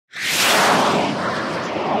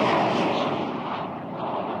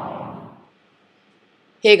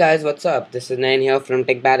Hey guys, what's up? This is Nayan here from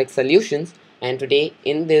Barrack Solutions, and today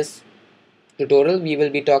in this tutorial we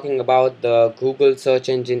will be talking about the Google search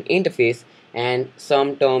engine interface and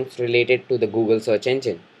some terms related to the Google search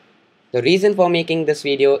engine. The reason for making this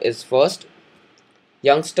video is first,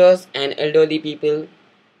 youngsters and elderly people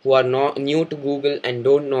who are not new to Google and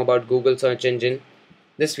don't know about Google search engine,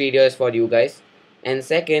 this video is for you guys. And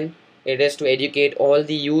second, it is to educate all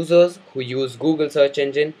the users who use Google search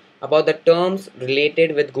engine about the terms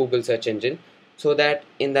related with Google search engine, so that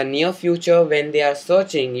in the near future when they are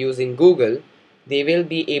searching using Google, they will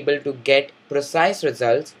be able to get precise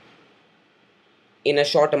results in a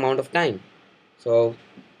short amount of time. So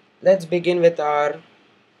let's begin with our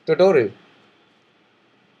tutorial.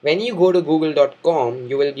 When you go to google.com,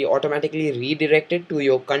 you will be automatically redirected to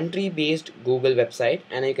your country-based Google website,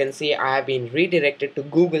 and you can see I have been redirected to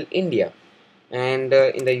Google India, and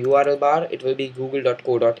in the URL bar it will be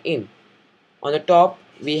google.co.in. On the top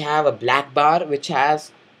we have a black bar which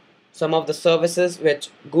has some of the services which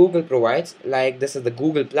Google provides, like this is the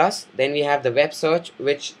Google Plus. Then we have the web search,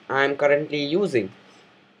 which I am currently using.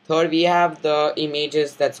 Third, we have the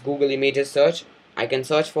images, that's Google Images Search. I can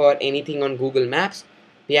search for anything on Google Maps.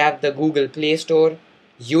 We have the Google Play Store,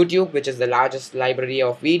 YouTube, which is the largest library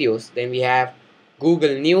of videos. Then we have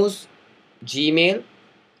Google News, Gmail,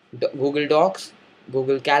 Google Docs,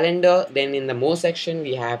 Google Calendar. Then in the More section,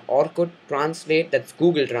 we have Orkut Translate, that's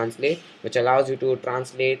Google Translate, which allows you to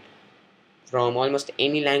translate from almost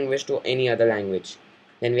any language to any other language.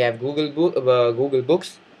 Then we have Google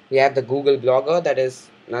Books. We have the Google Blogger, that is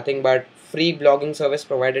nothing but free blogging service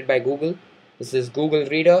provided by Google. This is Google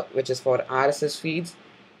Reader, which is for RSS feeds.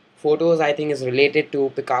 Photos, I think, is related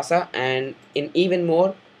to Picasa, and in even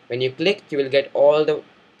more, when you click, you will get all the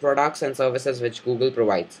products and services which Google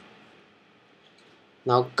provides.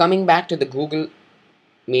 Now coming back to the Google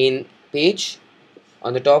main page,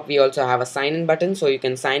 on the top we also have a sign in button, so you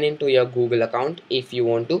can sign into your Google account if you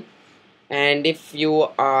want to. And if you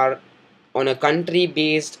are on a country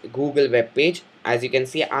based Google web page, as you can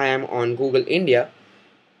see I am on Google India,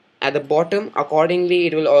 at the bottom accordingly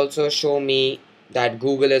it will also show me that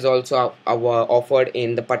Google is also offered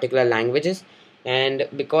in the particular languages. And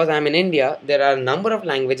because I'm in India, there are a number of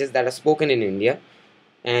languages that are spoken in India,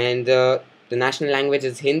 and the national language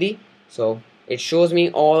is Hindi, so it shows me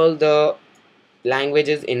all the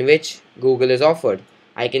languages in which Google is offered.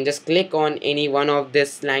 I can just click on any one of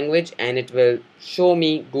this language and it will show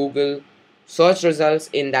me Google search results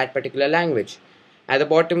in that particular language. At the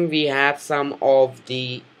bottom we have some of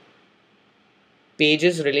the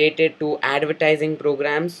pages related to advertising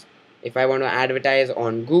programs. If I want to advertise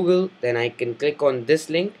on Google, then I can click on this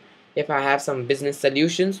link. If I have some business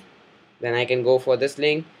solutions, then I can go for this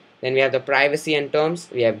link. Then we have the privacy and terms,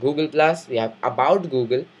 we have Google Plus, we have about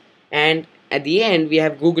Google, and at the end we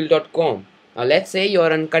have google.com. Now let's say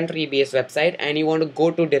you're on country based website and you want to go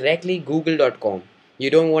to directly google.com. You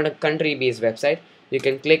don't want a country based website. You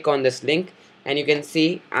can click on this link and you can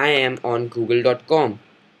see I am on google.com.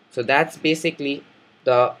 So that's basically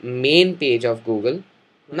the main page of Google.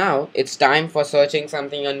 Now it's time for searching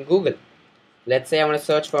something on Google. Let's say I want to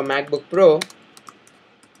search for MacBook Pro,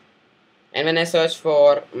 and when I search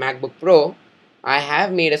for MacBook Pro, I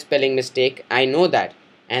have made a spelling mistake, I know that,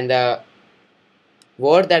 and the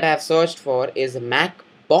word that I have searched for is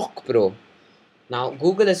MacBook Pro. Now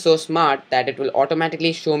Google is so smart that it will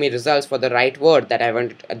automatically show me results for the right word that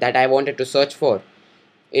I wanted to search for.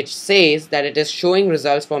 It says that it is showing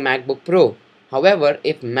results for MacBook Pro. However,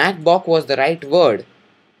 if MacBook was the right word,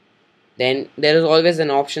 then there is always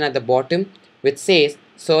an option at the bottom which says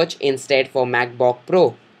search instead for MacBook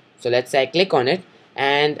Pro. So let's say I click on it,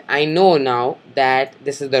 and I know now that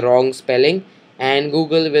this is the wrong spelling, and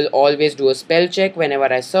Google will always do a spell check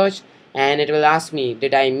whenever I search, and it will ask me,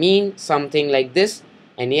 did I mean something like this?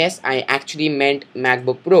 And yes, I actually meant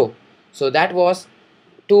MacBook Pro. So that was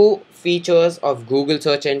two features of Google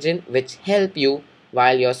search engine which help you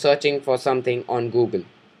while you're searching for something on Google.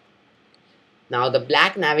 Now the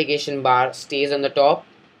black navigation bar stays on the top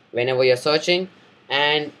whenever you're searching,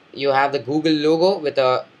 and you have the Google logo with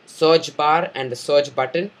a search bar and the search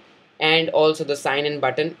button, and also the sign in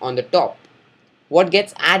button on the top. What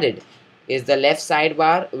gets added is the left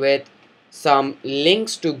sidebar with some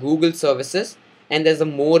links to Google services, and there's a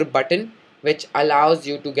more button which allows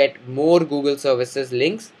you to get more Google services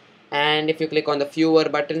links, and if you click on the fewer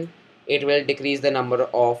button, it will decrease the number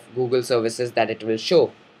of Google services that it will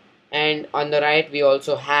show. And on the right we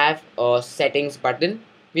also have a settings button.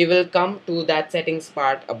 We will come to that settings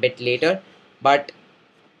part a bit later, but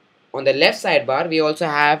on the left sidebar we also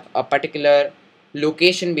have a particular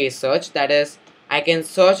location based search, that is I can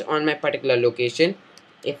search on my particular location,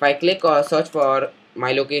 if I click or search for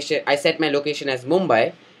my location, I set my location as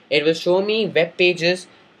Mumbai, it will show me web pages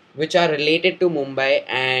which are related to Mumbai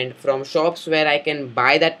and from shops where I can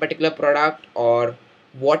buy that particular product or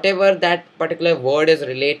whatever that particular word is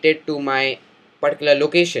related to my particular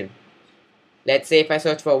location. Let's say if I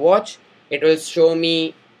search for watch, it will show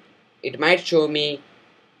me, it might show me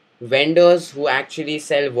vendors who actually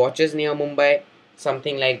sell watches near Mumbai,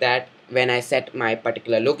 something like that when I set my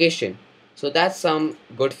particular location. So that's some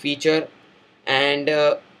good feature. And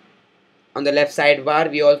on the left sidebar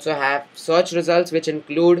we also have search results which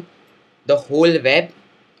include the whole web.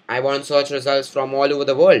 I want search results from all over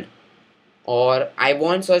the world, or I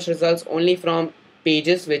want search results only from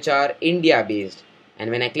pages which are India based, and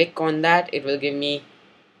when I click on that it will give me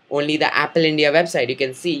only the Apple India website. You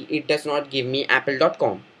can see it does not give me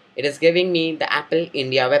apple.com, it is giving me the Apple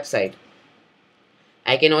India website.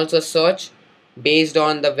 I can also search based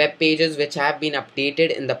on the web pages which have been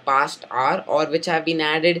updated in the past hour or which have been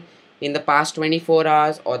added in the past 24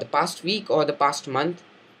 hours or the past week or the past month,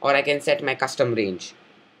 or I can set my custom range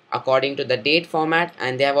according to the date format,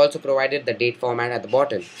 and they have also provided the date format at the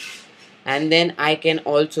bottom. And then I can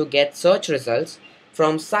also get search results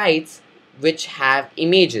from sites which have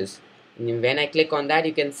images. When I click on that,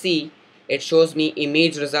 you can see it shows me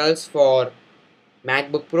image results for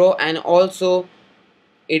MacBook Pro, and also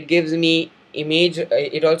it gives me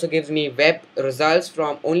it also gives me web results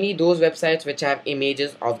from only those websites which have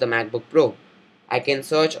images of the MacBook Pro. I can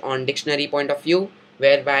search on dictionary point of view,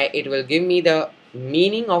 whereby it will give me the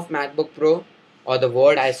meaning of MacBook Pro or the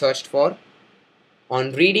word I searched for.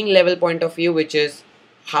 On reading level point of view, which is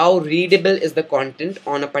how readable is the content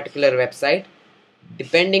on a particular website,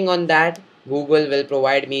 depending on that Google will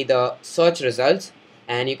provide me the search results.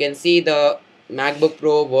 And you can see the MacBook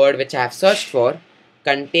Pro word which I have searched for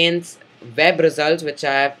contains web results which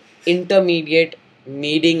have intermediate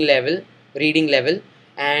reading level,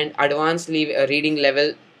 and advanced reading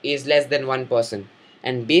level is less than 1%,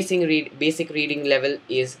 and basic reading level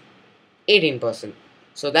is 18%.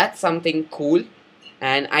 So that's something cool.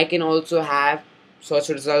 And I can also have search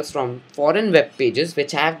results from foreign web pages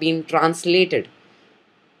which have been translated.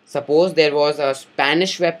 Suppose there was a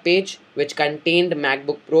Spanish web page which contained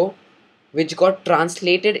MacBook Pro which got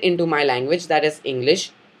translated into my language, that is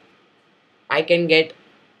English. I can get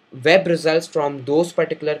web results from those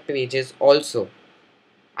particular pages also.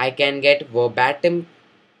 I can get verbatim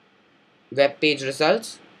web page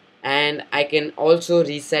results, and I can also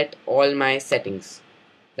reset all my settings,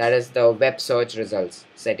 that is the web search results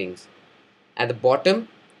settings. At the bottom,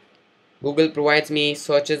 Google provides me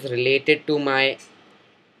searches related to my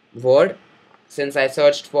word. Since I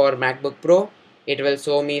searched for MacBook Pro, it will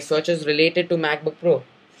show me searches related to MacBook Pro,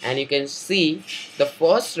 and you can see the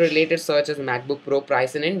first related search is MacBook Pro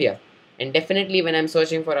price in India. And definitely when I'm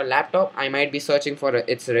searching for a laptop, I might be searching for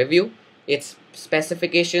its review, its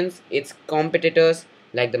specifications, its competitors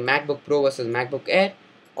like the MacBook Pro versus MacBook Air,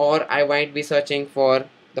 or I might be searching for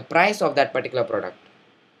the price of that particular product.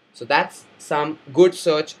 So that's some good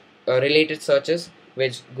search related searches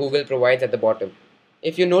which Google provides at the bottom.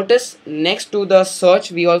 If you notice, next to the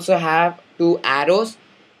search we also have two arrows,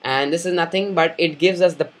 and this is nothing but it gives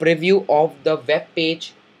us the preview of the web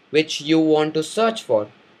page which you want to search for.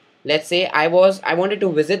 Let's say I wanted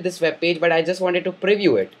to visit this web page, but I just wanted to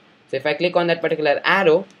preview it. So if I click on that particular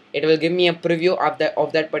arrow, it will give me a preview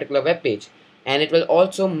of that particular web page, and it will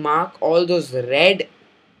also mark all those red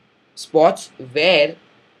spots where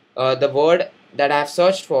the word that I have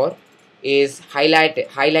searched for is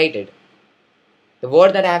highlighted. The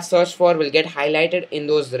word that I have searched for will get highlighted in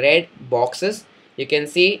those red boxes, you can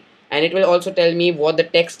see, and it will also tell me what the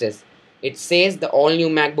text is. It says the all new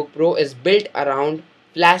MacBook Pro is built around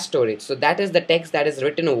flash storage. So that is the text that is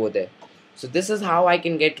written over there. So this is how I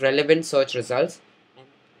can get relevant search results.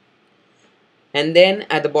 And then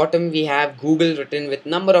at the bottom we have Google written with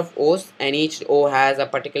number of O's, and each O has a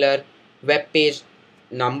particular web page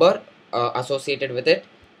number associated with it.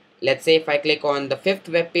 Let's say if I click on the 5th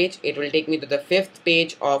web page, it will take me to the 5th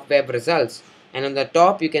page of web results, and on the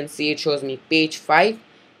top you can see it shows me page 5,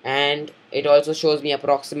 and it also shows me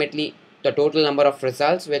approximately the total number of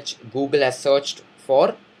results which Google has searched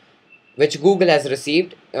for, which Google has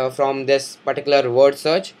received from this particular word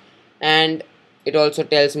search, and it also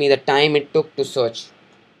tells me the time it took to search,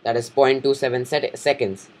 that is 0.27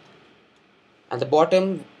 seconds. At the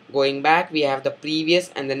bottom, going back, we have the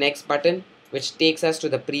previous and the next button, which takes us to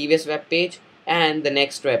the previous web page and the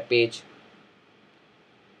next web page.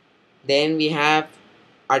 Then we have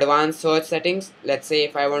advanced search settings. Let's say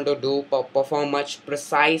if I want to perform much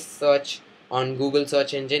precise search on Google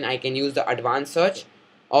search engine, I can use the advanced search,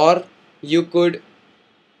 or you could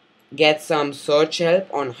get some search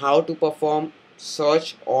help on how to perform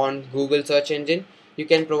search on Google search engine. You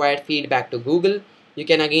can provide feedback to Google. You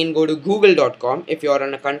can again go to google.com if you are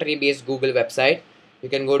on a country based Google website. You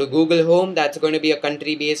can go to Google Home, that's going to be a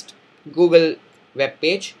country based Google web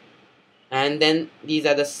page, and then these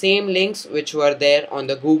are the same links which were there on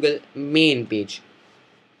the Google main page.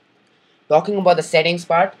 Talking about the settings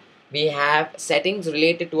part, we have settings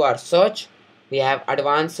related to our search. We have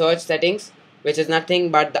advanced search settings, which is nothing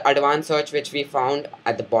but the advanced search which we found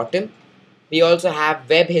at the bottom. We also have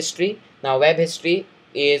web history. Now web history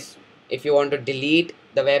is if you want to delete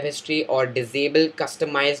the web history or disable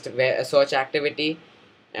customized search activity,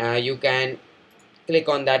 you can click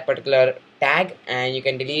on that particular tag and you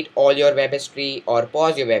can delete all your web history or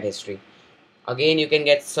pause your web history. Again, you can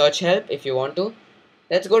get search help if you want to.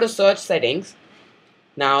 Let's go to search settings.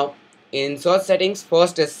 Now in search settings,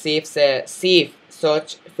 first is safe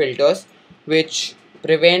search filters, which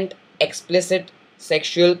prevent explicit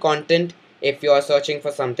sexual content. If you are searching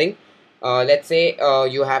for something, let's say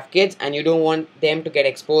you have kids and you don't want them to get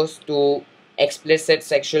exposed to explicit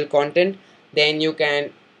sexual content, then you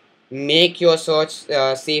can make your search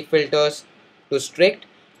safe filters to strict.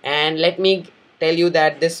 And let me tell you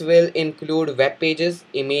that this will include web pages,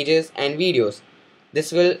 images and videos.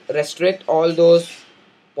 This will restrict all those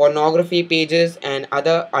pornography pages and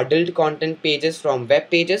other adult content pages from web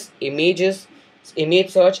pages, images, image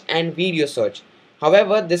search and video search.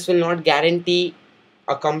 However, this will not guarantee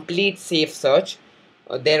a complete safe search.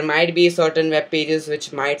 There might be certain web pages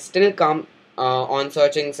which might still come on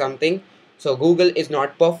searching something. So Google is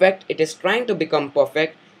not perfect, it is trying to become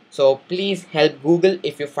perfect. So please help Google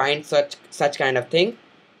if you find such kind of thing.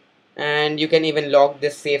 And you can even lock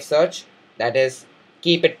this safe search, that is,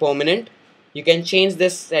 keep it permanent. You can change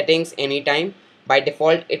this settings anytime. By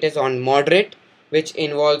default it is on moderate, which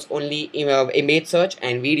involves only image search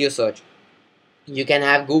and video search. You can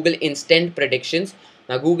have Google Instant predictions.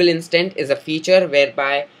 Now Google Instant is a feature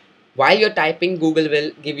whereby while you're typing, Google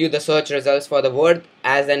will give you the search results for the word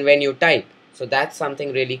as and when you type. So that's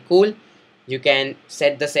something really cool. You can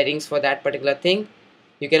set the settings for that particular thing.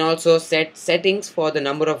 You can also set settings for the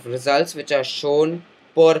number of results which are shown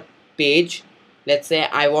per page. Let's say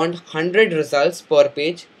I want 100 results per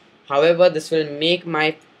page. However, this will make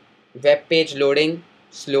my web page loading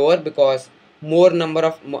slower because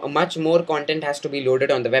much more content has to be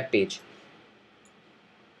loaded on the web page.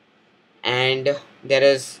 And there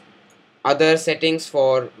is other settings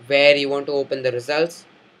for where you want to open the results,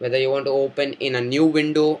 whether you want to open in a new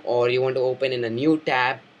window or you want to open in a new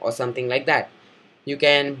tab or something like that. You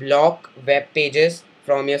can block web pages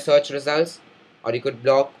from your search results, or you could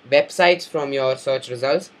block websites from your search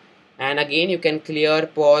results. And again, you can clear,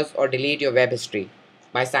 pause or delete your web history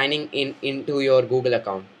by signing in into your Google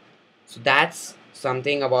account. So that's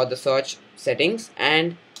something about the search settings.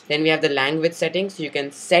 And then we have the language settings. You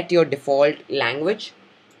can set your default language.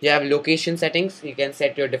 You have location settings. You can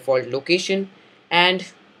set your default location,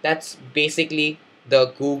 and that's basically the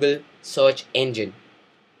Google search engine.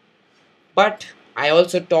 But I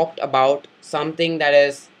also talked about something that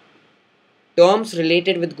is terms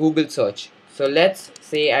related with Google search. So let's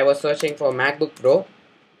say I was searching for MacBook Pro.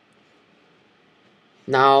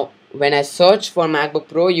 Now when I search for MacBook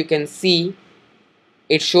Pro, you can see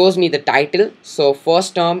it shows me the title. So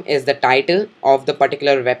first term is the title of the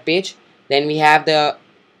particular web page. Then we have the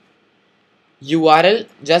URL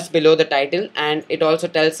just below the title, and it also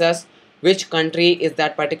tells us which country is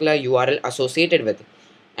that particular URL associated with.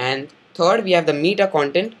 And third, we have the meta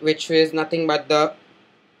content, which is nothing but the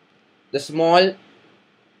small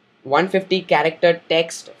 150 character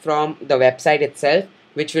text from the website itself,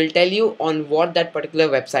 which will tell you on what that particular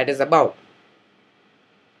website is about.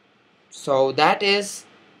 So that is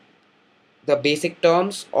the basic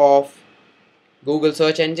terms of Google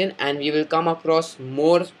search engine, and we will come across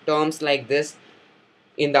more terms like this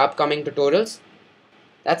in the upcoming tutorials.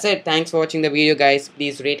 That's it. Thanks for watching the video, guys.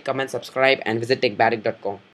 Please rate, comment, subscribe and visit techbarrack.com.